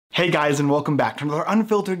Hey guys, and welcome back to another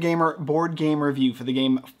Unfiltered Gamer board game review for the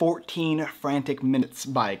game 14 Frantic Minutes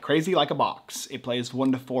by Crazy Like a Box. It plays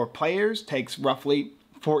 1 to 4 players, takes roughly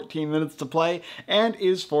 14 minutes to play, and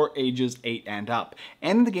is for ages 8 and up.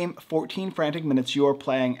 And in the game 14 Frantic Minutes, you are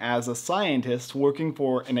playing as a scientist working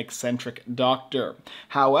for an eccentric doctor.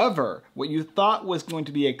 However, what you thought was going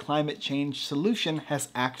to be a climate change solution has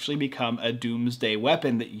actually become a doomsday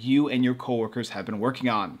weapon that you and your coworkers have been working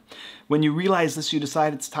on. When you realize this, you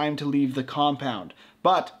decide it's time to leave the compound.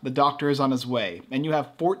 But the doctor is on his way, and you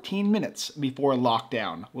have 14 minutes before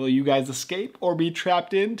lockdown. Will you guys escape or be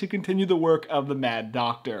trapped in to continue the work of the mad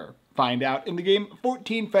doctor? Find out in the game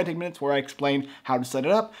 14 Frantic Minutes, where I explain how to set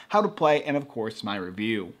it up, how to play, and of course my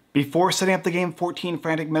review. Before setting up the game 14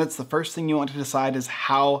 Frantic Minutes, the first thing you want to decide is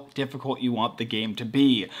how difficult you want the game to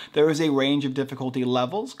be. There is a range of difficulty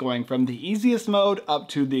levels, going from the easiest mode up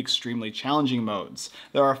to the extremely challenging modes.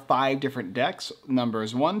 There are 5 different decks,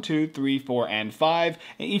 numbers 1, 2, 3, 4, and 5,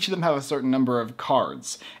 and each of them have a certain number of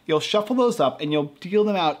cards. You'll shuffle those up and you'll deal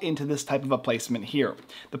them out into this type of a placement here.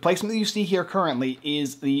 The placement that you see here currently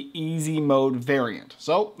is the easy mode variant.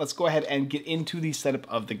 So let's go ahead and get into the setup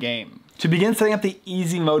of the game. To begin setting up the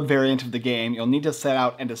easy mode variant of the game, you'll need to set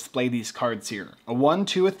out and display these cards here. A 1,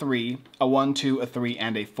 2, a 3, a 1, 2, a 3,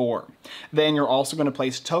 and a 4. Then you're also going to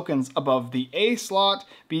place tokens above the A slot,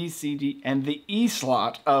 B, C, D, and the E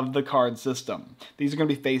slot of the card system. These are going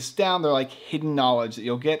to be face down. They're like hidden knowledge that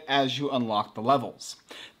you'll get as you unlock the levels.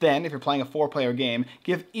 Then, if you're playing a 4-player game,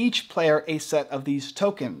 give each player a set of these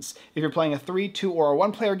tokens. If you're playing a 3, 2, or a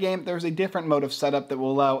 1-player game, there's a different mode of setup that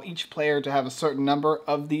will allow each player to have a certain number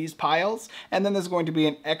of these piles, and then there's going to be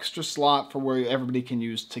an extra slot for where everybody can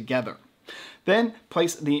use together. Then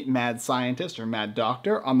place the Mad Scientist or Mad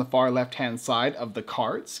Doctor on the far left-hand side of the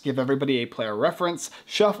cards. Give everybody a player reference,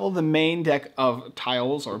 shuffle the main deck of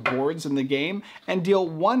tiles or boards in the game, and deal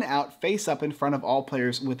 1 out face up in front of all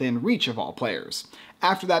players within reach of all players.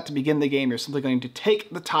 After that, to begin the game, you're simply going to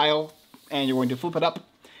take the tile and you're going to flip it up,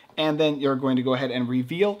 and then you're going to go ahead and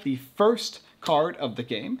reveal the first card of the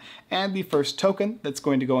game and the first token that's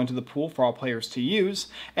going to go into the pool for all players to use,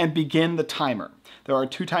 and begin the timer. There are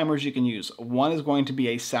 2 timers you can use. One is going to be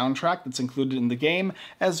a soundtrack that's included in the game,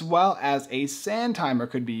 as well as a sand timer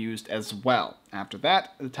could be used as well. After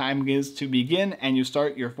that, the time is to begin and you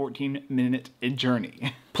start your 14-minute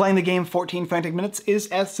journey. Playing the game 14 Frantic Minutes is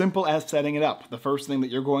as simple as setting it up. The first thing that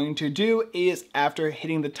you're going to do is, after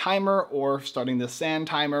hitting the timer or starting the sand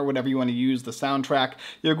timer, whatever you want to use, the soundtrack,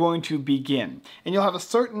 you're going to begin. And you'll have a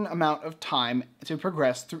certain amount of time to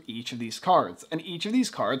progress through each of these cards. And each of these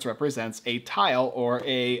cards represents a tile or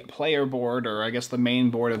a player board, or I guess the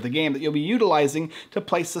main board of the game, that you'll be utilizing to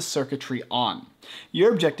place the circuitry on.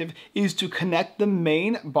 Your objective is to connect the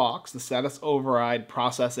main box, the status override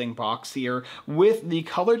processing box here, with the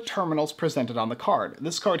colored terminals presented on the card.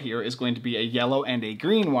 This card here is going to be a yellow and a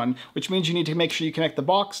green one, which means you need to make sure you connect the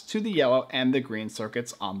box to the yellow and the green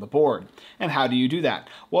circuits on the board. And how do you do that?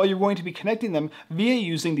 Well, you're going to be connecting them via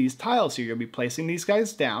using these tiles here. You'll be placing these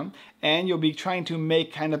guys down, and you'll be trying to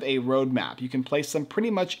make kind of a roadmap. You can place them pretty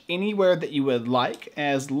much anywhere that you would like,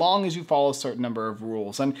 as long as you follow a certain number of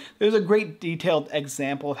rules. And there's a great detailed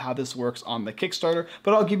example of how this works on the Kickstarter,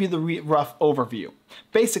 but I'll give you the rough overview.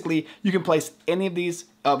 Basically, you can place any of these,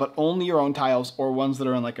 but only your own tiles or ones that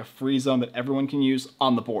are in like a free zone that everyone can use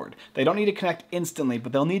on the board. They don't need to connect instantly,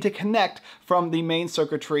 but they'll need to connect from the main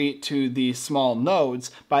circuitry to the small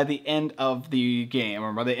nodes by the end of the game,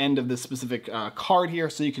 or by the end of this specific card here,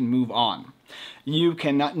 so you can move on. You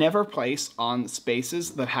cannot never place on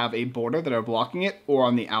spaces that have a border that are blocking it, or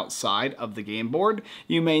on the outside of the game board.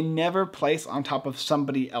 You may never place on top of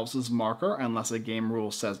somebody else's marker unless a game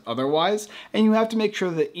rule says otherwise, and you have to make sure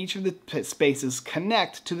that each of the spaces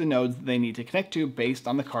connect to the nodes that they need to connect to based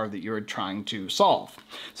on the card that you're trying to solve.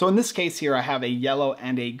 So in this case here, I have a yellow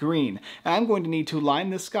and a green, and I'm going to need to line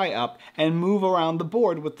this guy up and move around the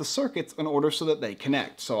board with the circuits in order so that they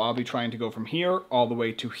connect. So I'll be trying to go from here all the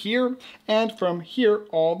way to here, and from here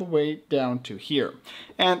all the way down to here.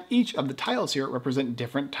 And each of the tiles here represent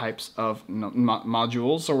different types of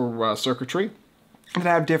modules or circuitry that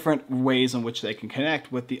have different ways in which they can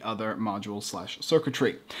connect with the other modules /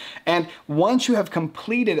 circuitry. And once you have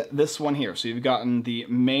completed this one here, so you've gotten the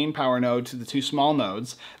main power node to the 2 small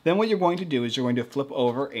nodes, then what you're going to do is you're going to flip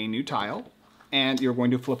over a new tile, and you're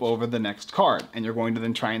going to flip over the next card, and you're going to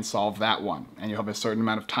then try and solve that one. And you'll have a certain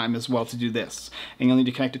amount of time as well to do this. And you'll need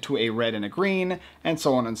to connect it to a red and a green, and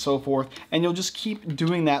so on and so forth. And you'll just keep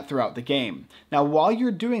doing that throughout the game. Now, while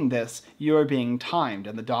you're doing this, you are being timed,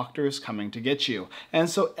 and the doctor is coming to get you. And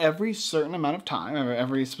so every certain amount of time, or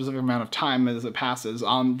every specific amount of time as it passes,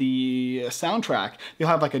 on the soundtrack, you'll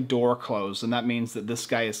have like a door closed, and that means that this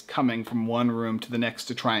guy is coming from one room to the next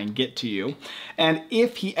to try and get to you. And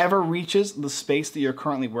if he ever reaches the space that you're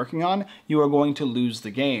currently working on, you are going to lose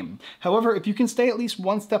the game. However, if you can stay at least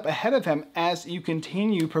one step ahead of him as you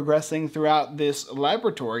continue progressing throughout this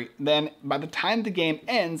laboratory, then by the time the game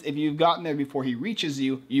ends, if you've gotten there before he reaches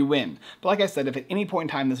you, you win. But like I said, if at any point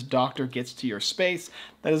in time this doctor gets to your space,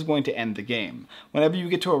 that is going to end the game. Whenever you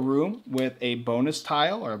get to a room with a bonus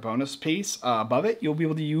tile or a bonus piece above it, you'll be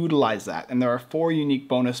able to utilize that. And there are 4 unique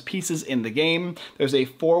bonus pieces in the game. There's a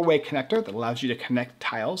 4-way connector that allows you to connect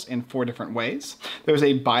tiles in 4 different ways. There's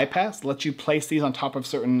a bypass that lets you place these on top of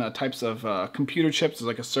certain types of computer chips. There's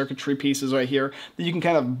like a circuitry pieces right here that you can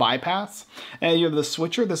kind of bypass. And you have the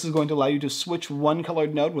switcher. This is going to allow you to switch one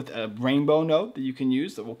colored node with a rainbow node that you can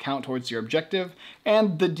use that will count towards your objective.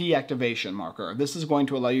 And the deactivation marker. This is going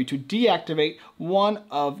to allow you to deactivate one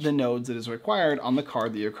of the nodes that is required on the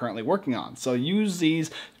card that you're currently working on. So use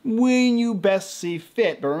these when you best see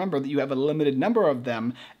fit, but remember that you have a limited number of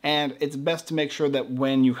them, and it's best to make sure that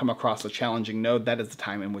when you come across a challenging node, that is the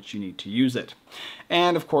time in which you need to use it.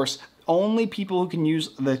 And of course, only people who can use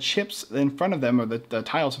the chips in front of them, or the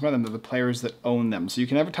tiles in front of them, are the players that own them. So you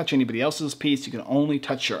can never touch anybody else's piece, you can only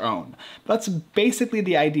touch your own. But that's basically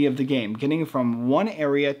the idea of the game, getting from one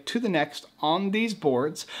area to the next on these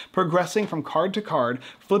boards, progressing from card to card,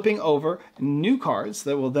 flipping over new cards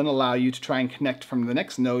that will then allow you to try and connect from the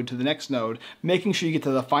next node to the next node, making sure you get to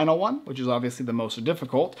the final one, which is obviously the most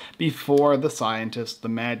difficult, before the scientist, the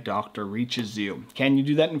mad doctor, reaches you. Can you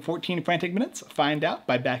do that in 14 frantic minutes? Find out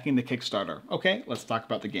by backing the Kickstarter. Okay, let's talk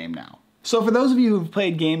about the game now. So for those of you who've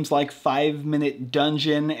played games like 5 Minute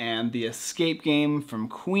Dungeon and the escape game from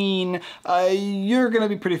Queen, you're going to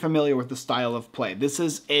be pretty familiar with the style of play. This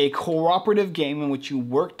is a cooperative game in which you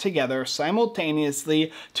work together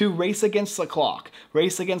simultaneously to race against the clock,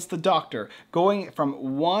 race against the doctor, going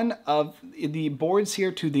from one of the boards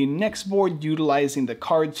here to the next board, utilizing the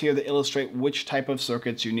cards here that illustrate which type of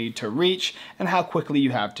circuits you need to reach and how quickly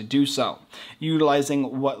you have to do so.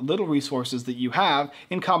 Utilizing what little resources that you have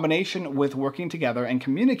in combination with working together and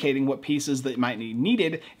communicating what pieces that might be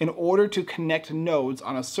needed in order to connect nodes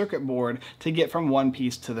on a circuit board to get from one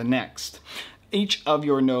piece to the next. Each of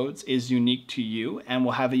your nodes is unique to you and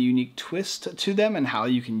will have a unique twist to them and how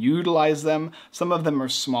you can utilize them. Some of them are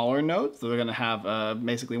smaller nodes. They're going to have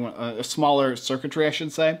basically a smaller circuitry, I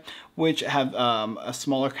should say, which have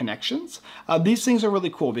smaller connections. These things are really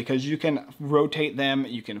cool because you can rotate them,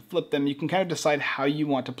 you can flip them, you can kind of decide how you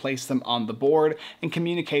want to place them on the board, and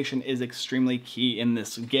communication is extremely key in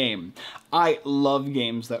this game. I love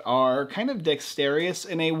games that are kind of dexterous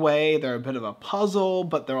in a way. They're a bit of a puzzle,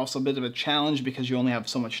 but they're also a bit of a challenge because you only have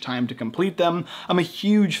so much time to complete them. I'm a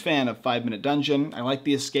huge fan of 5 Minute Dungeon. I like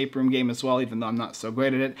the escape room game as well, even though I'm not so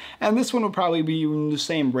great at it. And this one will probably be in the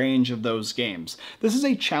same range of those games. This is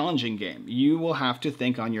a challenging game. You will have to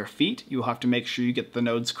think on your feet. You will have to make sure you get the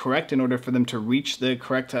nodes correct in order for them to reach the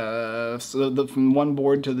correct, from one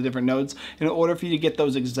board to the different nodes. In order for you to get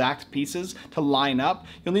those exact pieces to line up,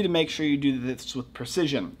 you'll need to make sure you do this with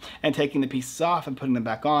precision. And taking the pieces off and putting them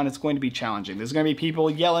back on, it's going to be challenging. There's going to be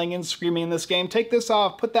people yelling and screaming in this game, take this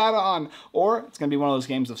off, put that on, or it's going to be one of those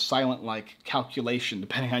games of silent like calculation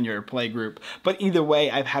depending on your play group. But either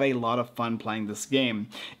way, I've had a lot of fun playing this game.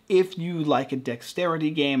 If you like a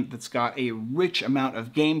dexterity game that's got a rich amount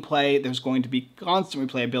of gameplay, there's going to be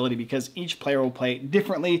constant replayability because each player will play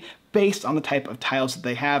differently based on the type of tiles that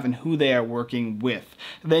they have and who they are working with.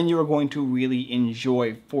 Then you are going to really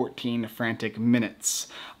enjoy 14 frantic minutes.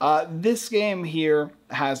 This game here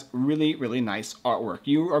has really, really nice artwork.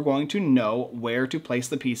 You are going to know where to place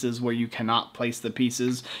the pieces, where you cannot place the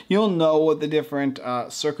pieces. You'll know what the different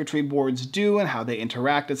circuitry boards do and how they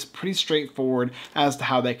interact. It's pretty straightforward as to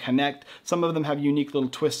how they connect. Some of them have unique little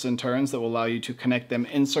twists and turns that will allow you to connect them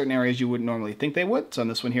in certain areas you wouldn't normally think they would. So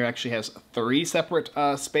this one here actually has 3 separate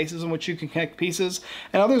spaces in which you can connect pieces,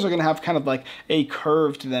 and others are going to have kind of like a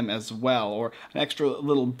curve to them as well, or an extra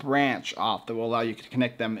little branch off that will allow you to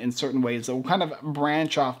connect them in certain ways that will kind of branch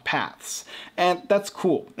branch off paths. And that's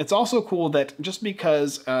cool. It's also cool that just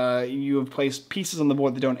because you have placed pieces on the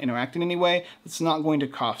board that don't interact in any way, it's not going to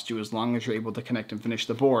cost you as long as you're able to connect and finish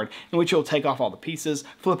the board, in which you'll take off all the pieces,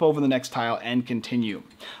 flip over the next tile, and continue.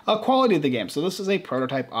 Quality of the game. So this is a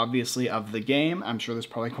prototype, obviously, of the game. I'm sure there's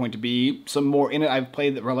probably going to be some more in it. I've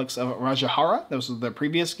played the Relics of Rajahara. That was the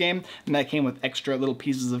previous game, and that came with extra little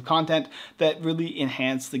pieces of content that really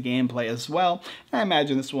enhanced the gameplay as well. And I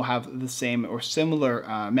imagine this will have the same or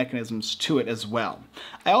similar mechanisms to it as well.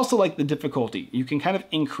 I also like the difficulty. You can kind of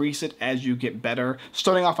increase it as you get better.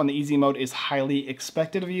 Starting off on the easy mode is highly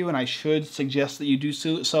expected of you, and I should suggest that you do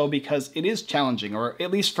so because it is challenging, or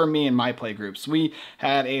at least for me in my play groups. We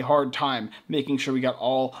had a hard time making sure we got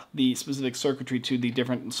all the specific circuitry to the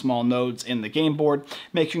different small nodes in the game board,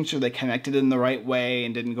 making sure they connected in the right way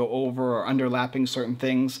and didn't go over or underlapping certain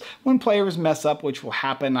things. When players mess up, which will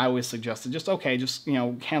happen, I always suggest just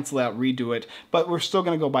cancel out, redo it, but we're still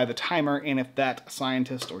going to go by the timer, and if that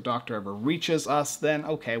scientist or doctor ever reaches us, then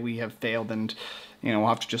okay, we have failed, and we'll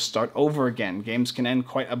have to just start over again. Games can end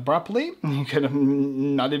quite abruptly. You could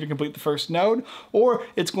not even complete the first node, or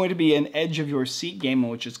it's going to be an edge of your seat game in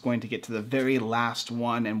which it's going to get to the very last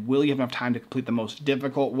one, and will you have enough time to complete the most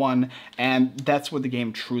difficult one? And that's where the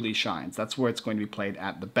game truly shines. That's where it's going to be played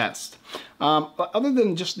at the best. But other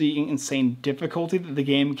than just the insane difficulty that the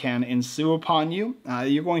game can ensue upon you,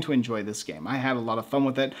 you're going to enjoy this game. I had a lot of fun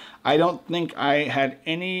with it. I don't think I had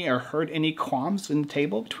any or heard any qualms in the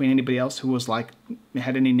table between anybody else who was like,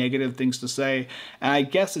 had any negative things to say. And I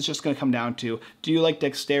guess it's just going to come down to, do you like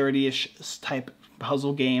dexterity-ish type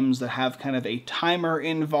puzzle games that have kind of a timer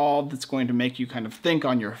involved that's going to make you kind of think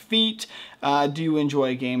on your feet? Do you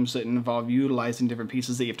enjoy games that involve utilizing different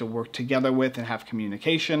pieces that you have to work together with and have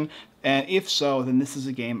communication? And if so, then this is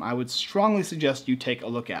a game I would strongly suggest you take a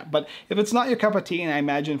look at. But if it's not your cup of tea, and I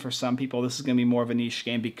imagine for some people this is going to be more of a niche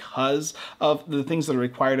game because of the things that are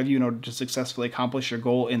required of you in order to successfully accomplish your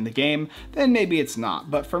goal in the game, then maybe it's not.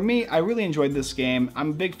 But for me, I really enjoyed this game. I'm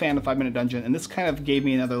a big fan of 5 Minute Dungeon, and this kind of gave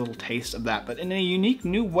me another little taste of that, but in a unique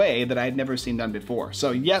new way that I had never seen done before. So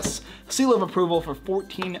yes, seal of approval for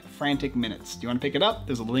 14 Frantic Minutes. Do you want to pick it up?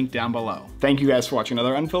 There's a link down below. Thank you guys for watching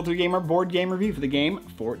another Unfiltered Gamer board game review for the game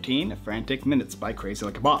 14 Frantic Minutes by Crazy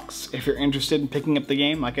Like a Box. If you're interested in picking up the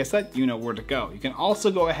game, like I said, you know where to go. You can also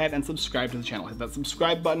go ahead and subscribe to the channel. Hit that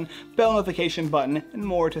subscribe button, bell notification button, and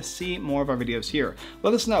more to see more of our videos here.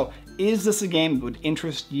 Let us know, is this a game that would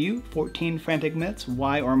interest you? 14 Frantic Minutes?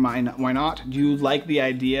 Why or why not? Do you like the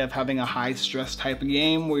idea of having a high stress type of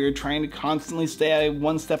game where you're trying to constantly stay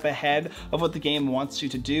one step ahead of what the game wants you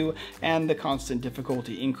to do, and the constant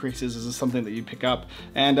difficulty increases? Is this something that you pick up?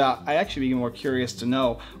 And I actually be more curious to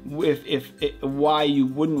know why you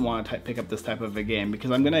wouldn't want to pick up this type of a game,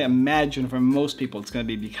 because I'm going to imagine for most people it's going to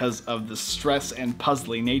be because of the stress and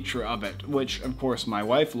puzzly nature of it, which of course my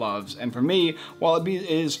wife loves. And for me, while it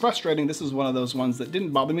is frustrating, this is one of those ones that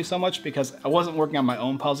didn't bother me so much because I wasn't working on my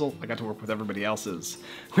own puzzle. I got to work with everybody else's.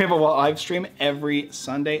 We have a live stream every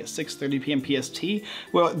Sunday at 6:30 p.m. PST.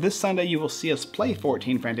 Well, this Sunday you will see us play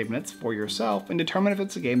 14 Frantic Minutes for yourself and determine if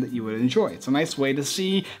it's a game that you would enjoy. It's a nice way to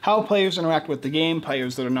see how players interact with the game,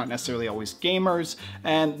 players that are not necessarily always gamers,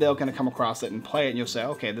 and they'll kind of come across it and play it, and you'll say,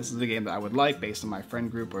 okay, this is the game that I would like based on my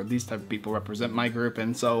friend group, or these type of people represent my group,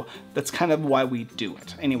 and so that's kind of why we do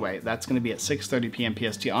it. Anyway, that's going to be at 6:30 p.m.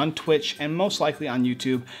 PST on Twitch, and most likely on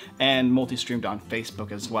YouTube, and multi-streamed on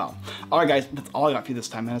Facebook as well. Alright guys, that's all I got for you this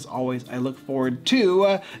time, and as always, I look forward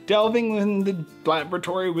to delving in the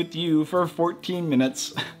laboratory with you for 14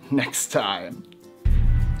 minutes next time.